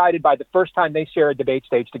be decided by the first time they share a debate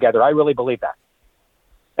stage together. I really believe that.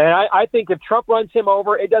 And I think if Trump runs him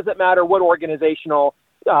over, it doesn't matter what organizational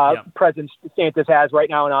presence DeSantis has right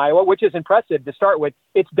now in Iowa, which is impressive to start with.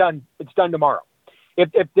 It's done. It's done tomorrow.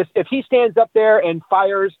 If he stands up there and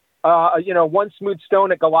fires, one smooth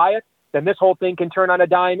stone at Goliath, then this whole thing can turn on a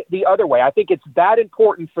dime the other way. I think it's that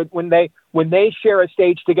important for when they share a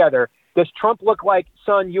stage together. Does Trump look like,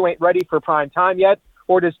 son, you ain't ready for prime time yet?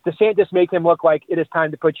 Or does DeSantis make him look like it is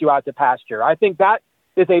time to put you out to pasture? I think that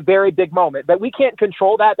is a very big moment, but we can't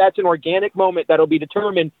control that. That's an organic moment that'll be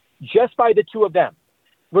determined just by the two of them.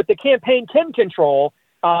 What the campaign can control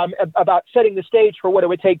about setting the stage for what it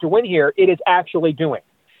would take to win here, it is actually doing.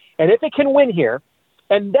 And if it can win here,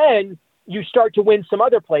 and then you start to win some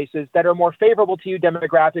other places that are more favorable to you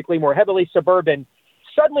demographically, more heavily suburban,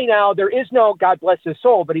 suddenly now there is no, God bless his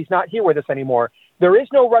soul, but he's not here with us anymore. There is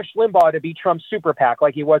no Rush Limbaugh to be Trump's super PAC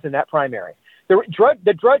like he was in that primary.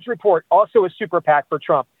 The Drudge Report, also a super PAC for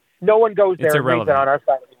Trump. No one goes there and reads it on our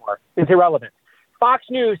side anymore. It's irrelevant. Fox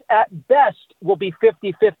News, at best, will be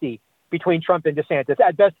 50-50 between Trump and DeSantis.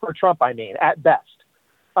 At best for Trump, I mean, at best.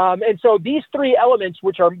 And so these three elements,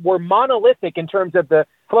 which were monolithic in terms of the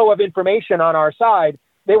flow of information on our side,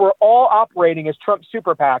 they were all operating as Trump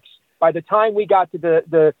super PACs by the time we got to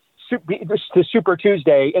the Super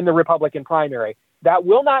Tuesday in the Republican primary. That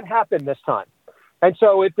will not happen this time. And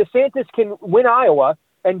so if DeSantis can win Iowa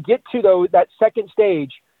and get to that second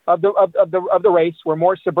stage of the race where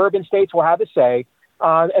more suburban states will have a say,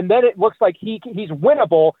 and then it looks like he's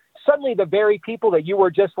winnable, suddenly the very people that you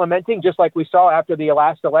were just lamenting, just like we saw after the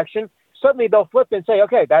last election, suddenly they'll flip and say,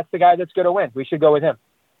 okay, that's the guy that's going to win. We should go with him.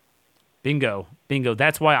 Bingo.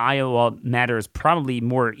 That's why Iowa matters probably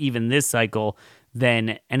more even this cycle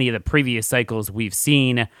than any of the previous cycles we've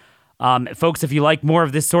seen. Folks, if you like more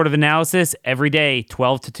of this sort of analysis, every day,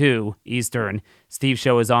 12 to 2 Eastern, Steve's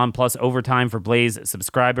show is on, plus overtime for Blaze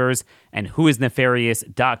subscribers, and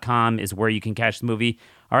whoisnefarious.com is where you can catch the movie.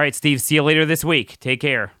 All right, Steve, see you later this week. Take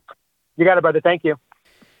care. You got it, brother. Thank you.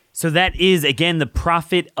 So that is, again, the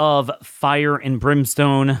prophet of fire and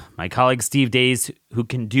brimstone, my colleague Steve Deace, who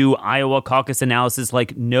can do Iowa caucus analysis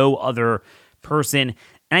like no other person.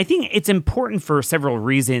 And I think it's important for several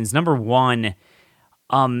reasons. Number one,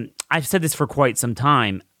 I've said this for quite some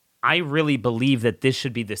time. I really believe that this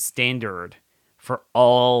should be the standard for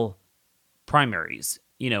all primaries.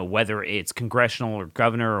 You know, whether it's congressional or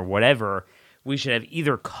governor or whatever, we should have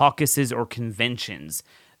either caucuses or conventions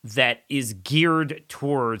that is geared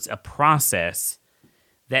towards a process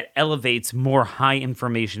that elevates more high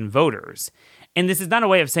information voters. And this is not a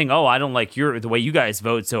way of saying, oh, I don't like the way you guys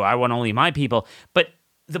vote, so I want only my people. But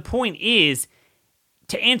the point is,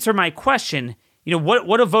 to answer my question, you know,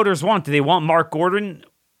 what do voters want? Do they want Mark Gordon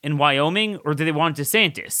in Wyoming, or do they want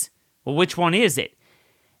DeSantis? Well, which one is it?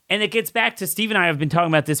 And it gets back to Steve and I have been talking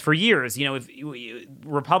about this for years. You know, if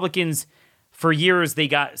Republicans, for years, they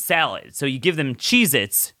got salad. So you give them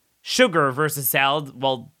Cheez-Its, sugar versus salad,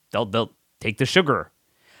 well, they'll take the sugar.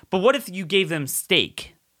 But what if you gave them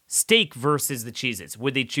steak? Steak versus the Cheez-Its.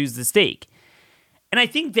 Would they choose the steak? And I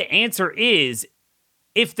think the answer is,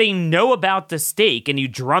 if they know about the steak and you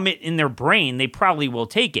drum it in their brain, they probably will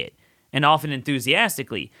take it, and often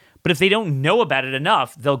enthusiastically. But if they don't know about it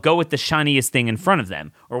enough, they'll go with the shiniest thing in front of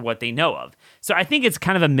them or what they know of. So I think it's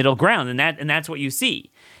kind of a middle ground, and that's what you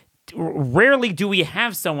see. Rarely do we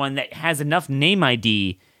have someone that has enough name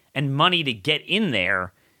ID and money to get in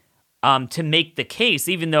there to make the case,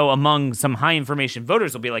 even though among some high information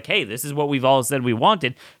voters will be like, hey, this is what we've all said we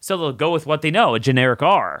wanted, so they'll go with what they know, a generic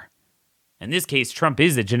R. In this case, Trump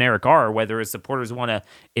is a generic R, whether his supporters want to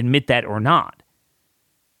admit that or not.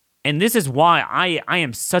 And this is why I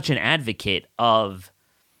am such an advocate of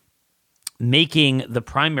making the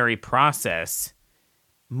primary process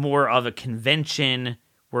more of a convention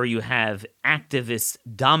where you have activists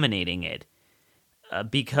dominating it,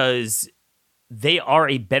 because they are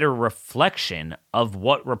a better reflection of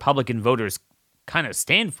what Republican voters kind of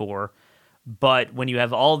stand for. But when you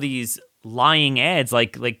have all these lying ads,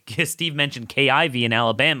 like Steve mentioned Kay Ivey in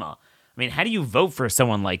Alabama, I mean, how do you vote for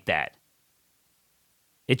someone like that?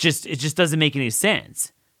 It just doesn't make any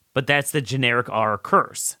sense. But that's the generic R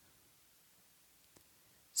curse.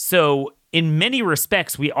 So in many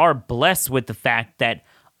respects, we are blessed with the fact that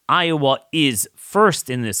Iowa is first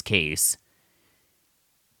in this case,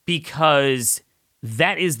 because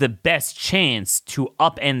that is the best chance to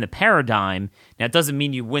upend the paradigm. Now, it doesn't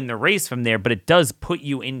mean you win the race from there, but it does put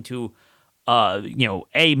you into,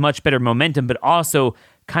 a much better momentum, but also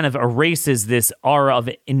kind of erases this aura of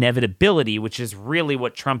inevitability, which is really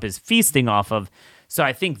what Trump is feasting off of. So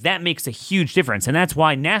I think that makes a huge difference, and that's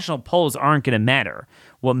why national polls aren't going to matter.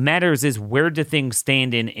 What matters is where do things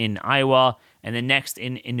stand in Iowa and then next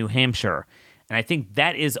in New Hampshire. And I think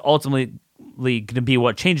that is ultimately going to be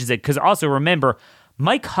what changes it. Because also remember,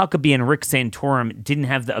 Mike Huckabee and Rick Santorum didn't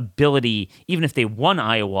have the ability, even if they won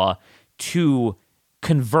Iowa, to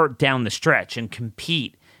convert down the stretch and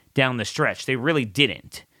compete down the stretch. They really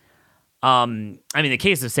didn't. The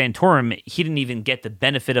case of Santorum, he didn't even get the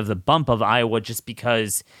benefit of the bump of Iowa just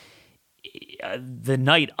because the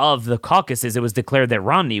night of the caucuses, it was declared that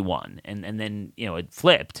Romney won, and then, it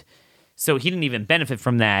flipped. So he didn't even benefit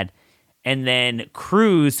from that. And then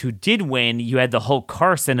Cruz, who did win, you had the whole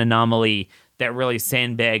Carson anomaly that really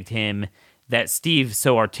sandbagged him, that Steve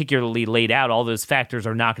so articulately laid out. All those factors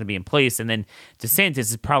are not going to be in place. And then DeSantis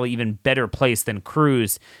is probably even better placed than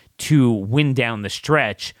Cruz to win down the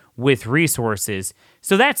stretch with resources.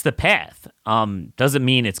 So that's the path. Doesn't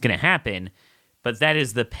mean it's going to happen, but that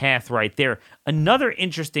is the path right there. Another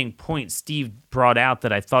interesting point Steve brought out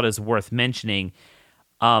that I thought is worth mentioning,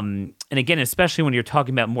 and again, especially when you're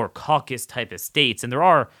talking about more caucus type of states, and there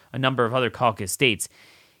are a number of other caucus states,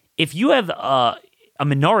 if you have a a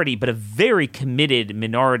minority, but a very committed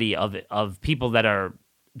minority of people that are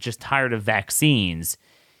just tired of vaccines.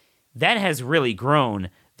 That has really grown.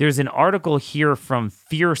 There's an article here from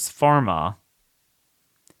Fierce Pharma.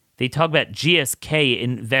 They talk about GSK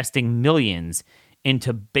investing millions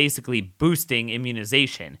into basically boosting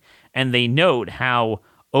immunization. And they note how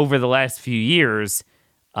over the last few years,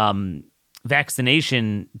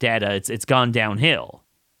 vaccination data, it's gone downhill,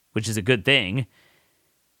 which is a good thing.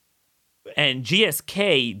 And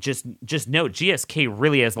GSK, just note, GSK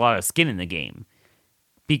really has a lot of skin in the game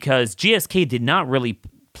because GSK did not really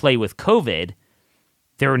play with COVID.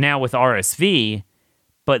 They're now with RSV,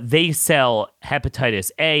 but they sell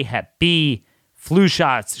hepatitis A, Hep B, flu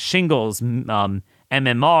shots, shingles,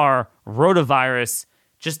 MMR, rotavirus,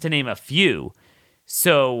 just to name a few.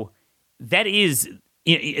 So that is,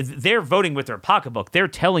 they're voting with their pocketbook. They're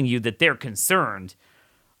telling you that they're concerned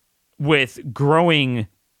with growing,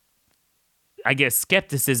 I guess,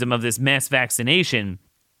 skepticism of this mass vaccination.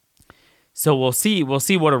 So we'll see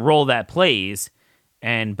what a role that plays.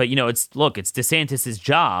 But it's DeSantis's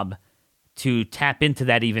job to tap into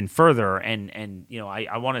that even further. And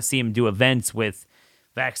I want to see him do events with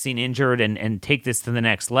vaccine injured and take this to the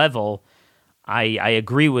next level. I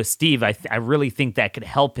agree with Steve. I really think that could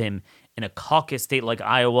help him in a caucus state like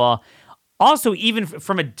Iowa. Also, even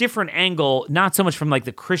from a different angle, not so much from like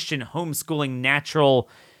the Christian homeschooling natural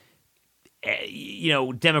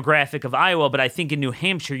demographic of Iowa, but I think in New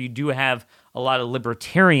Hampshire you do have a lot of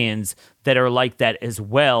libertarians that are like that as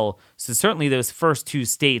well. So certainly those first two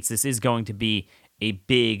states, this is going to be a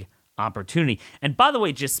big opportunity. And by the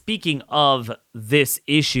way, just speaking of this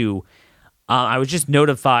issue, I was just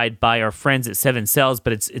notified by our friends at Seven Cells,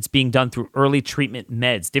 but it's being done through Early Treatment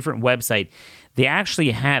Meds, different website. They actually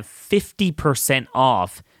have 50%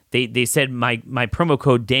 off. They said my promo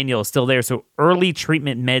code Daniel is still there. So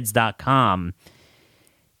earlytreatmentmeds.com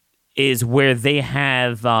is where they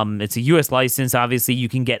have, it's a U.S. license. Obviously, you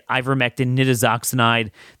can get ivermectin,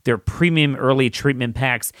 nitazoxanide, their premium early treatment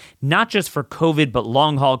packs, not just for COVID, but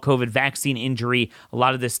long-haul COVID, vaccine injury. A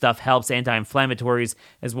lot of this stuff helps, anti-inflammatories,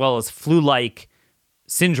 as well as flu-like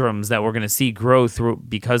syndromes that we're going to see grow through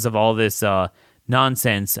because of all this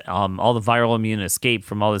nonsense, all the viral immune escape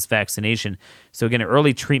from all this vaccination. So again,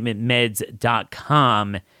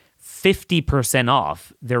 earlytreatmentmeds.com, 50%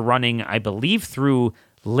 off. They're running, I believe, through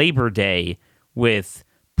Labor Day with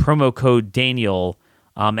promo code Daniel.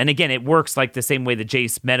 And again, it works like the same way that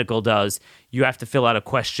Jace Medical does. You have to fill out a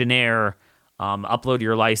questionnaire, upload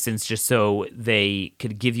your license just so they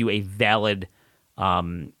could give you a valid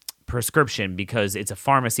prescription because it's a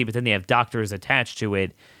pharmacy, but then they have doctors attached to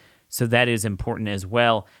it. So that is important as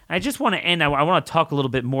well. I just want to end, I want to talk a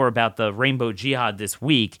little bit more about the Rainbow Jihad this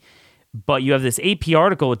week. But you have this AP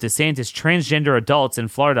article with DeSantis, transgender adults in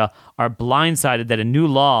Florida are blindsided that a new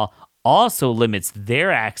law also limits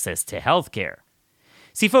their access to health care.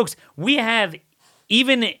 See, folks, we have,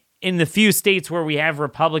 even in the few states where we have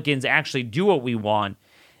Republicans actually do what we want,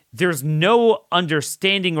 there's no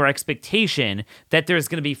understanding or expectation that there's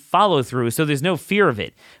going to be follow through. So there's no fear of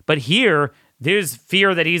it. But here, there's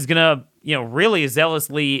fear that he's going to, really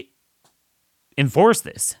zealously enforce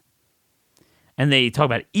this. And they talk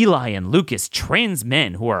about Eli and Lucas, trans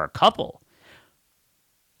men who are a couple.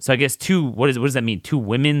 So I guess what does that mean? Two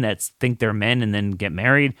women that think they're men and then get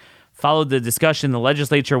married? Followed the discussion in the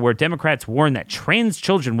legislature where Democrats warned that trans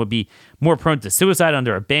children would be more prone to suicide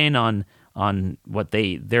under a ban on what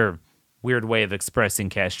their weird way of expressing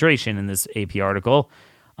castration in this AP article.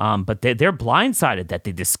 But they're blindsided that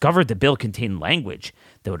they discovered the bill contained language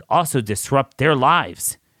that would also disrupt their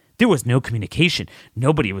lives. There was no communication.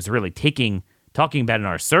 Nobody was really talking about it in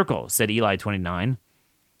our circle, said Eli 29.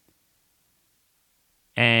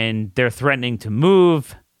 And they're threatening to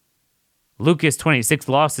move. Lucas 26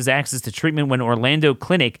 lost his access to treatment when Orlando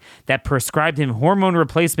clinic that prescribed him hormone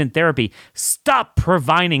replacement therapy stopped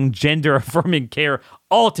providing gender-affirming care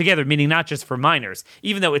altogether, meaning not just for minors,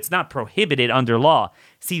 even though it's not prohibited under law.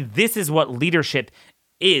 See, this is what leadership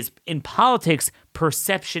is. In politics,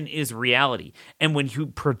 perception is reality. And when you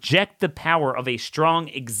project the power of a strong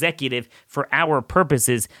executive for our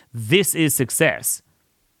purposes, this is success.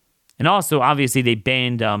 And also, obviously, they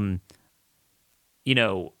banned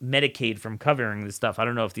Medicaid from covering this stuff. I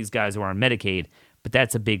don't know if these guys are on Medicaid, but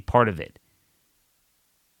that's a big part of it.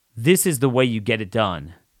 This is the way you get it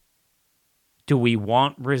done. Do we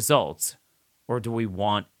want results or do we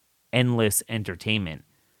want endless entertainment?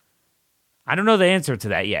 I don't know the answer to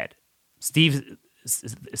that yet. Steve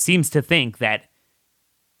seems to think that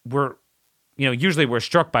usually we're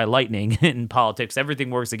struck by lightning in politics. Everything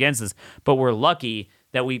works against us, but we're lucky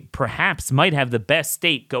that we perhaps might have the best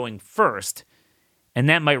state going first. And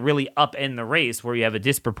that might really upend the race where you have a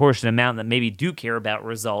disproportionate amount that maybe do care about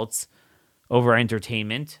results over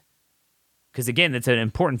entertainment. Because again, that's an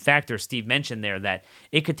important factor Steve mentioned there, that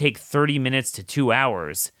it could take 30 minutes to 2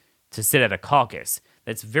 hours to sit at a caucus.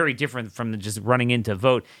 That's very different from just running in to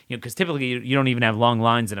vote. Because typically you don't even have long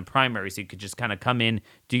lines in a primary, so you could just kind of come in,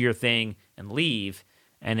 do your thing, and leave.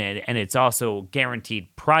 And it's also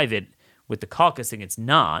guaranteed private. With the caucusing, it's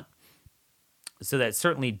not. So that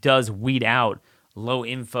certainly does weed out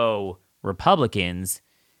low-info Republicans,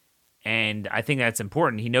 and I think that's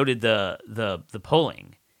important. He noted the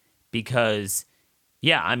polling because,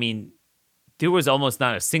 yeah, I mean, there was almost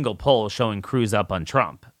not a single poll showing Cruz up on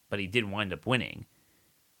Trump, but he did wind up winning.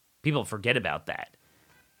 People forget about that.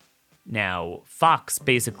 Now, Fox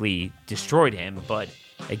basically destroyed him, but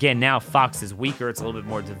again, now Fox is weaker. It's a little bit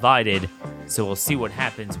more divided, so we'll see what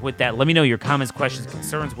happens with that. Let me know your comments, questions,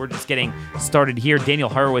 concerns. We're just getting started here. Daniel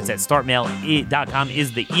Horowitz at startmail.com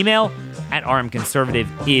is the email. At RMConservative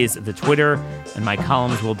is the Twitter. And my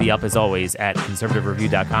columns will be up, as always, at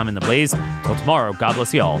conservativereview.com in the Blaze. Till tomorrow, God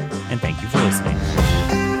bless you all, and thank you for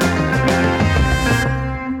listening.